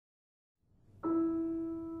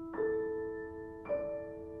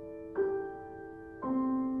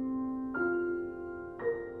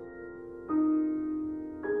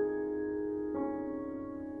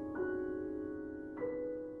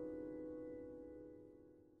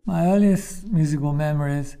My earliest musical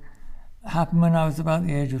memories happened when I was about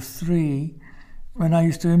the age of 3, when I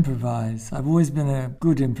used to improvise. I've always been a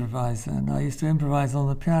good improviser, and I used to improvise on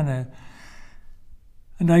the piano.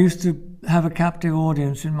 And I used to have a captive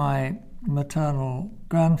audience in my maternal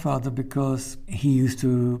grandfather because he used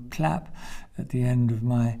to clap at the end of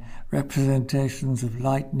my representations of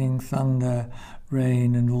lightning, thunder,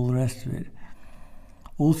 rain, and all the rest of it.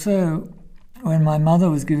 Also, when my mother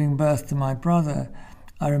was giving birth to my brother,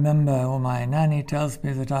 I remember, or my nanny tells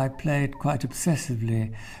me, that I played quite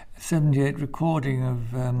obsessively a 78 recording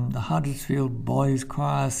of the Huddersfield Boys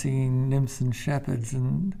Choir singing Nymphs and Shepherds,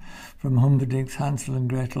 and from Humperdinck's Hansel and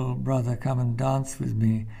Gretel, Brother, Come and Dance With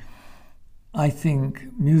Me. I think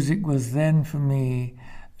music was then for me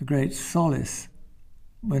a great solace.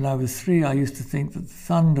 When I was 3, I used to think that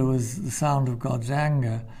thunder was the sound of God's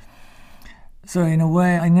anger. So in a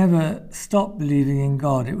way, I never stopped believing in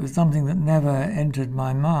God. It was something that never entered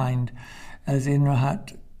my mind. As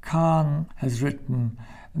Inrahat Khan has written,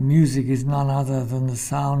 music is none other than the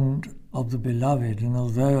sound of the beloved. And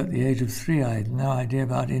although at the age of 3 I had no idea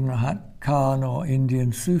about Inrahat Khan or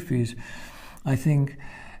Indian Sufis, I think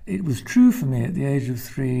it was true for me at the age of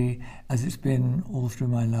 3, as it's been all through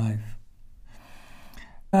my life.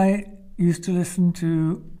 I used to listen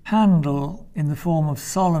to Handel in the form of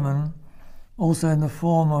Solomon, also in the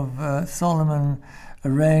form of Solomon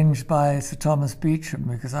arranged by Sir Thomas Beecham,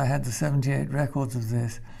 because I had the 78 records of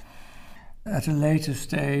this. At a later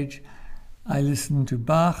stage, I listened to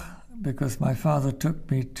Bach because my father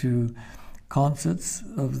took me to concerts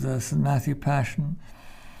of the St. Matthew Passion,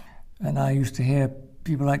 and I used to hear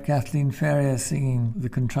people like Kathleen Ferrier singing the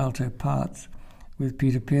contralto parts, with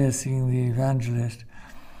Peter Pears singing the evangelist.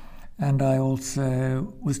 And I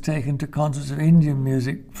also was taken to concerts of Indian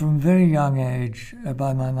music from a very young age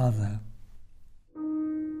by my mother.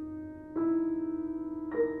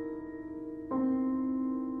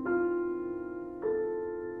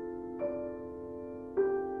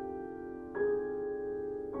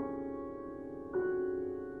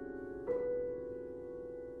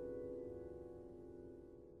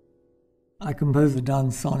 I composed the Donne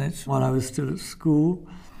sonnets while I was still at school.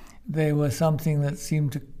 They were something that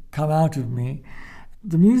seemed to come out of me.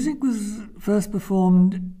 The music was first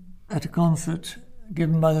performed at a concert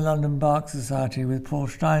given by the London Bach Society with Paul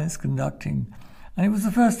Steinitz conducting. And it was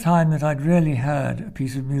the first time that I'd really heard a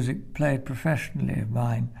piece of music played professionally of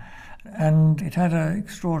mine. And it had an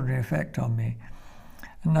extraordinary effect on me.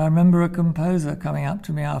 And I remember a composer coming up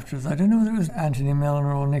to me afterwards. I don't know whether it was Anthony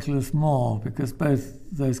Milner or Nicholas Moore, because both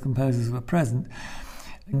those composers were present,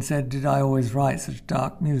 and said, did I always write such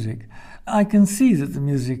dark music? I can see that the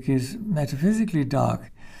music is metaphysically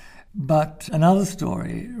dark, but another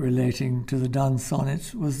story relating to the Donne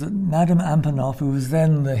sonnets was that Madame Ampanoff, who was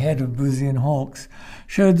then the head of Boosey and Hawkes,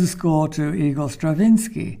 showed the score to Igor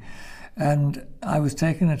Stravinsky, and I was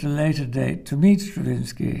taken at a later date to meet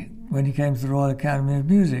Stravinsky when he came to the Royal Academy of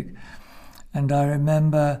Music. And I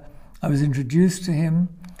remember I was introduced to him,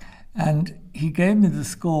 and he gave me the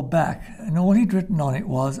score back, and all he'd written on it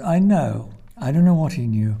was, I know. I don't know what he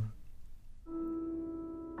knew.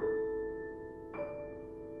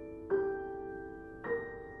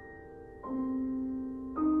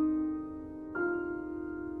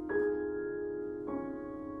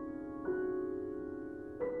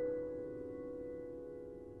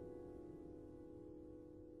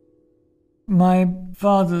 My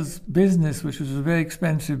father's business, which was a very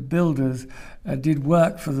expensive builder's, did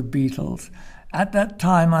work for the Beatles. At that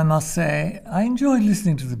time, I must say, I enjoyed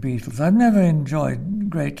listening to the Beatles. I've never enjoyed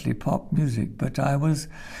greatly pop music, but I was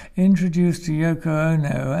introduced to Yoko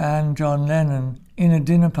Ono and John Lennon in a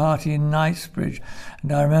dinner party in Knightsbridge.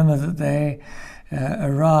 And I remember that they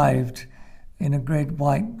arrived in a great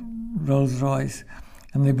white Rolls-Royce,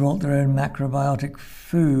 and they brought their own macrobiotic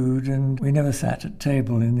food, and we never sat at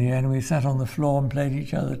table in the end. We sat on the floor and played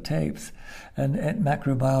each other tapes and ate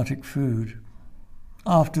macrobiotic food.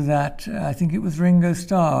 After that, I think it was Ringo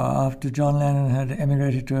Starr, after John Lennon had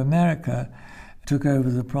emigrated to America, took over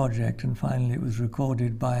the project, and finally it was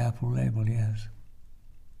recorded by Apple label, yes.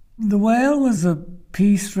 The Whale was a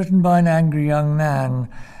piece written by an angry young man.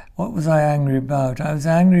 What was I angry about? I was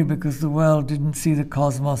angry because the world didn't see the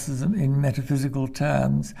cosmos as in metaphysical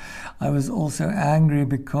terms. I was also angry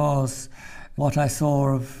because what I saw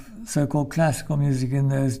of so-called classical music in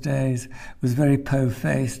those days was very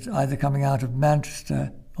po-faced, either coming out of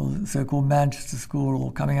Manchester, or the so-called Manchester School,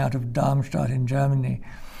 or coming out of Darmstadt in Germany.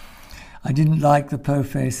 I didn't like the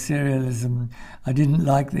po-faced serialism. I didn't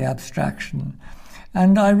like the abstraction.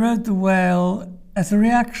 And I wrote The Whale as a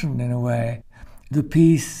reaction, in a way. The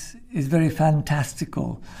piece is very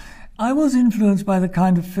fantastical. I was influenced by the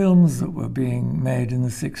kind of films that were being made in the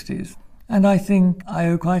 60s. And I think I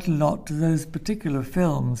owe quite a lot to those particular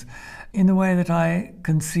films in the way that I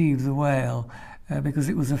conceived The Whale, because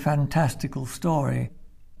it was a fantastical story.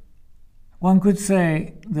 One could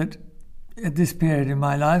say that at this period in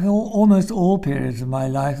my life, almost all periods of my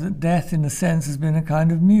life, that death in a sense has been a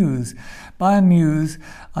kind of muse. By a muse,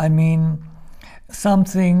 I mean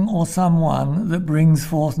something or someone that brings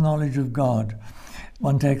forth knowledge of God.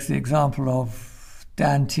 One takes the example of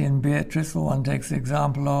Dante and Beatrice, or one takes the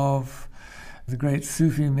example of the great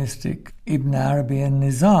Sufi mystic Ibn Arabi and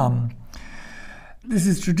Nizam. This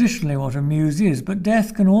is traditionally what a muse is, but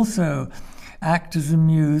death can also act as a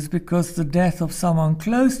muse because the death of someone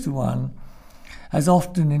close to one has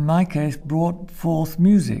often, in my case, brought forth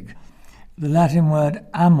music. The Latin word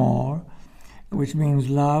amor, which means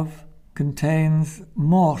love, contains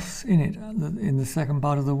mors in it, in the second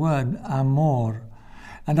part of the word, amor.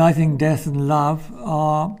 And I think death and love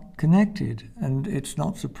are connected, and it's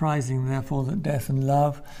not surprising, therefore, that death and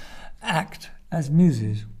love act as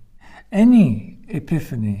muses. Any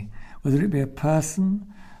epiphany, whether it be a person,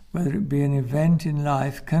 whether it be an event in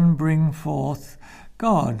life, can bring forth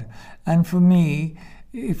God. And for me,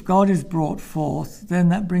 if God is brought forth, then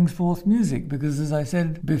that brings forth music, because as I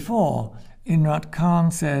said before, Imrat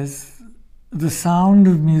Khan says, the sound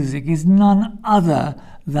of music is none other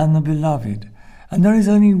than the beloved. And there is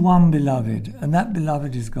only one beloved, and that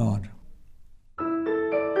beloved is God.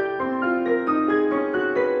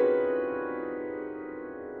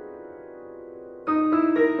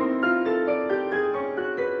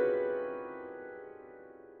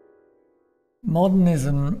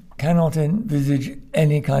 Modernism cannot envisage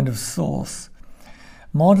any kind of source.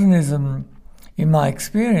 Modernism, in my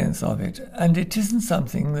experience of it, and it isn't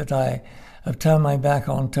something that I have turned my back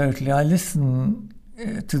on totally. I listen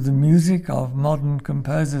to the music of modern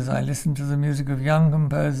composers, I listen to the music of young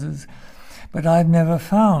composers, but I've never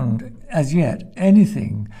found, as yet,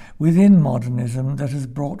 anything within modernism that has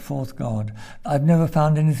brought forth God. I've never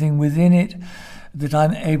found anything within it that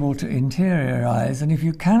I'm able to interiorize, and if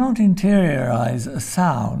you cannot interiorize a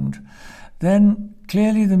sound, then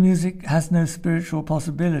clearly the music has no spiritual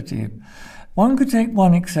possibility. One could take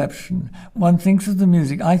one exception. One thinks of the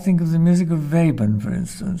music, I think of the music of Webern, for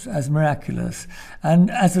instance, as miraculous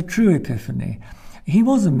and as a true epiphany. He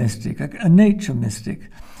was a mystic, a nature mystic.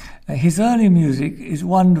 His early music is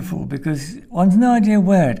wonderful because one's no idea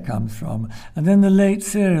where it comes from. And then the late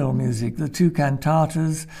serial music, the two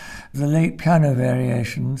cantatas, the late piano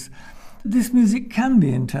variations, this music can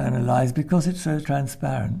be internalized because it's so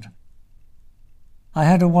transparent. I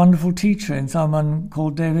had a wonderful teacher in someone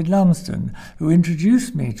called David Lumsden, who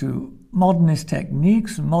introduced me to modernist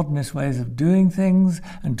techniques and modernist ways of doing things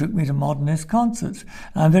and took me to modernist concerts.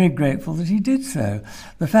 And I'm very grateful that he did so.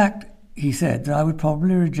 The fact, he said, that I would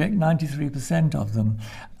probably reject 93% of them,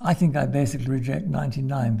 I think I basically reject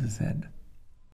 99%.